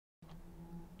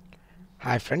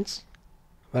Hi friends,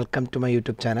 welcome to my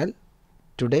YouTube channel.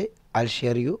 Today I'll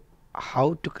share you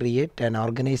how to create an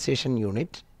organization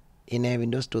unit in a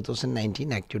Windows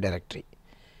 2019 Active Directory.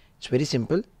 It's very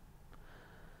simple.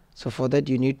 So for that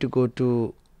you need to go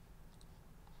to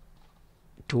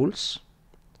Tools,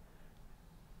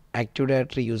 Active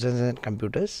Directory Users and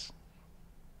Computers,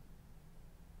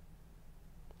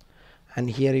 and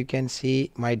here you can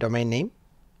see my domain name.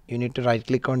 You need to right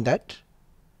click on that,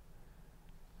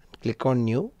 click on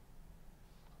New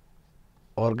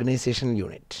Organization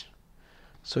Unit.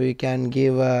 So you can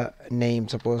give a name,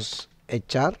 suppose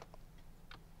HR.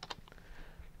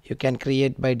 You can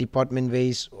create by department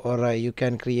wise, or you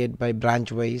can create by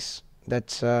branch wise.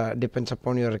 That's depends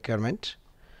upon your requirement.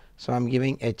 So I'm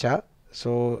giving HR.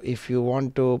 So if you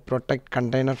want to protect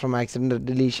container from accidental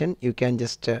deletion, you can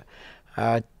just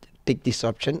tick this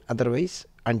option. Otherwise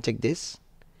uncheck this,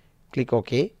 click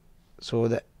OK. So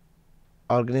the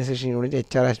organization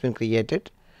unit HR has been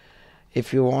created.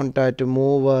 If you want to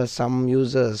move some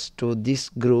users to this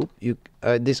group,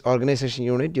 this organization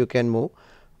unit, you can move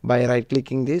by right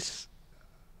clicking this,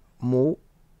 move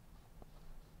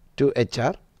to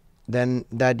HR, then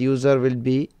that user will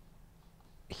be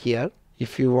here.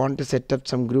 If you want to set up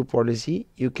some group policy,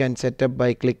 you can set up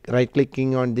by right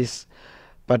clicking on this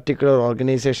particular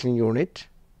organization unit.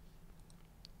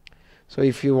 So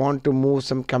if you want to move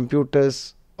some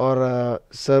computers or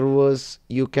servers,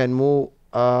 you can move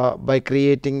by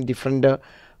creating different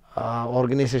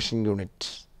organization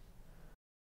units.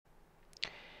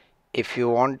 If you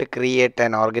want to create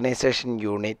an organization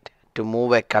unit to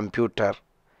move a computer,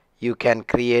 you can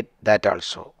create that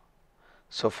also.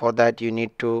 So for that you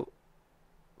need to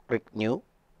click New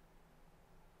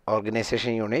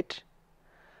Organization Unit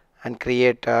and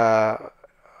create a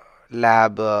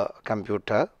lab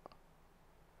computer,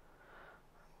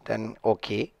 then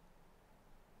OK,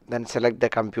 then select the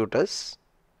computers,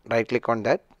 right click on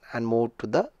that and move to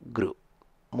the group,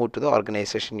 move to the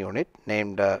organization unit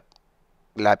named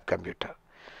lab computer.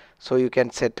 So you can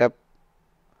set up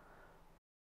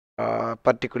a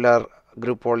particular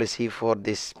group policy for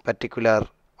this particular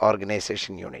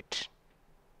organization unit.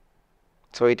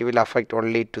 So it will affect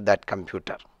only to that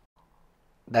computer.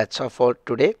 That's all for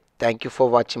today. Thank you for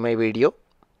watching my video.